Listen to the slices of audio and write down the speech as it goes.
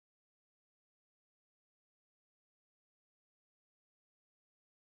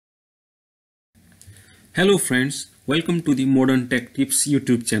Hello friends, welcome to the Modern Tech Tips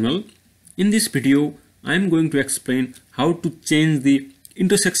YouTube channel. In this video, I am going to explain how to change the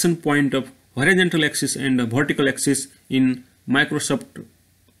intersection point of horizontal axis and vertical axis in Microsoft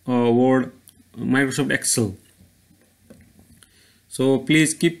Word, Microsoft Excel. So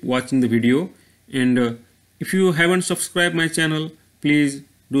please keep watching the video, and if you haven't subscribed my channel, please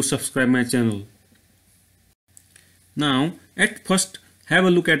do subscribe my channel. Now at first have a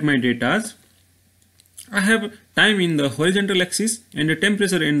look at my data. I have time in the horizontal axis and the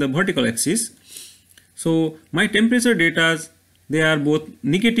temperature in the vertical axis. So my temperature data, they are both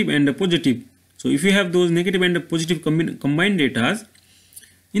negative and positive. So if you have those negative and positive combined data,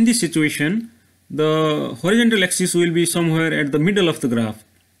 in this situation the horizontal axis will be somewhere at the middle of the graph.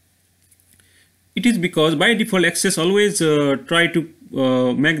 It is because by default Access always try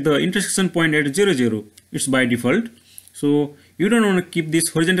to make the intersection point at 0, 0. It's by default. So you don't want to keep this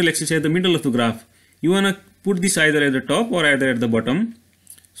horizontal axis at the middle of the graph. You want to put this either at the top or either at the bottom.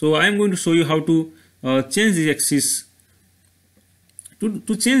 So I am going to show you how to change the axis.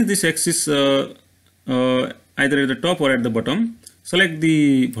 To change this axis either at the top or at the bottom, select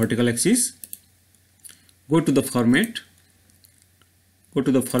the vertical axis, go to the format, go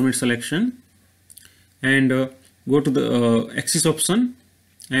to the format selection, and go to the axis option,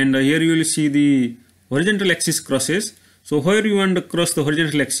 and here you will see the horizontal axis crosses. So where you want to cross the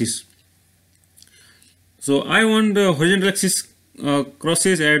horizontal axis? So I want the horizontal axis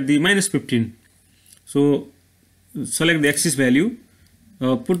crosses at the -15. So select the axis value,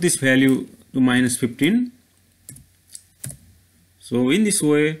 put this value to -15. So in this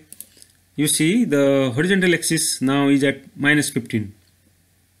way you see the horizontal axis now is at -15.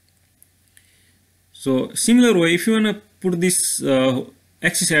 So similar way, if you want to put this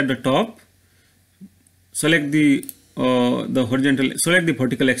axis at the top, select the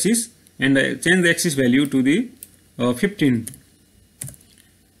vertical axis and change the axis value to the 15.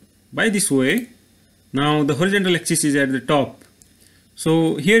 By this way, now the horizontal axis is at the top.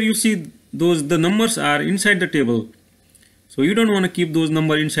 So here you see the numbers are inside the table. So you don't want to keep those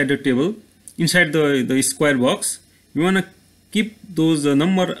numbers inside the table, inside the square box. You want to keep those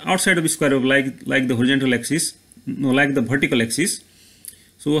number outside of the square box, like the horizontal axis, no, like the vertical axis.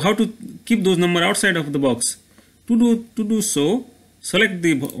 So how to keep those number outside of the box? To do so, select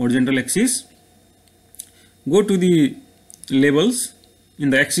the horizontal axis, go to the labels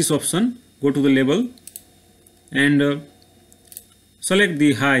in the axis option, go to the label and select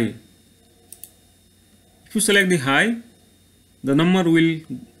the high. If you select the high, the number will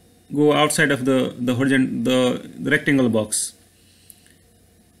go outside of the rectangle box.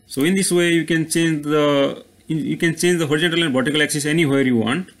 So in this way you can change the horizontal and vertical axis anywhere you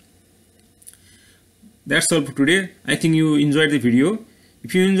want. That's all for today. I think you enjoyed the video.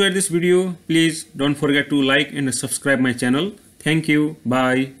 If you enjoyed this video, please don't forget to like and subscribe my channel. Thank you.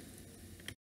 Bye.